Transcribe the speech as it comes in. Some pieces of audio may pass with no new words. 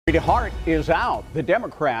Rita Hart is out. The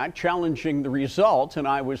Democrat challenging the results in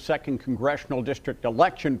Iowa's 2nd congressional district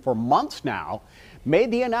election for months now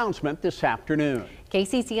made the announcement this afternoon.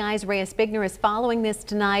 KCCI's Rhea Spigner is following this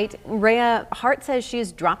tonight. Rhea, Hart says she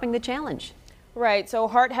is dropping the challenge. Right, so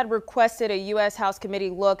Hart had requested a U.S. House committee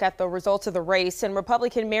look at the results of the race, and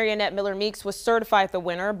Republican Marionette Miller-Meeks was certified the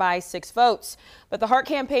winner by 6 votes. But the Hart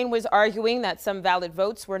campaign was arguing that some valid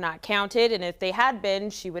votes were not counted, and if they had been,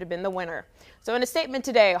 she would have been the winner. So in a statement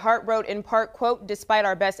today, Hart wrote in part, quote, "Despite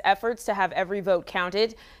our best efforts to have every vote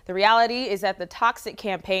counted, the reality is that the toxic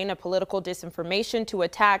campaign of political disinformation to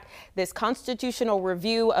attack this constitutional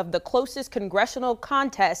review of the closest congressional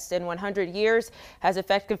contest in 100 years has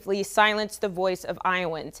effectively silenced the voice of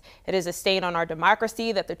Iowans. It is a stain on our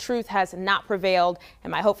democracy that the truth has not prevailed,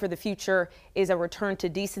 and my hope for the future is a return to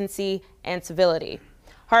decency and civility."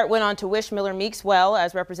 Hart went on to wish Miller-Meeks well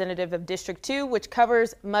as representative of District 2, which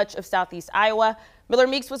covers much of southeast Iowa.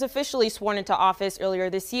 Miller-Meeks was officially sworn into office earlier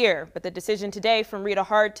this year, but the decision today from Rita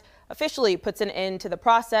Hart officially puts an end to the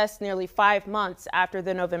process nearly 5 months after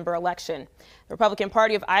the November election. The Republican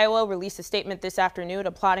Party of Iowa released a statement this afternoon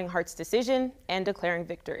applauding Hart's decision and declaring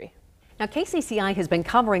victory. Now, KCCI has been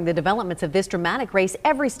covering the developments of this dramatic race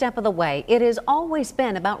every step of the way. It has always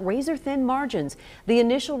been about razor-thin margins. The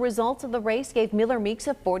initial results of the race gave Miller-Meeks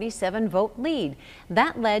a 47-vote lead.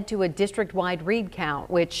 That led to a district-wide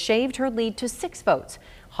recount, which shaved her lead to 6 votes.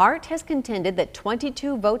 Hart has contended that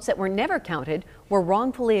 22 votes that were never counted were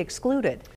wrongfully excluded.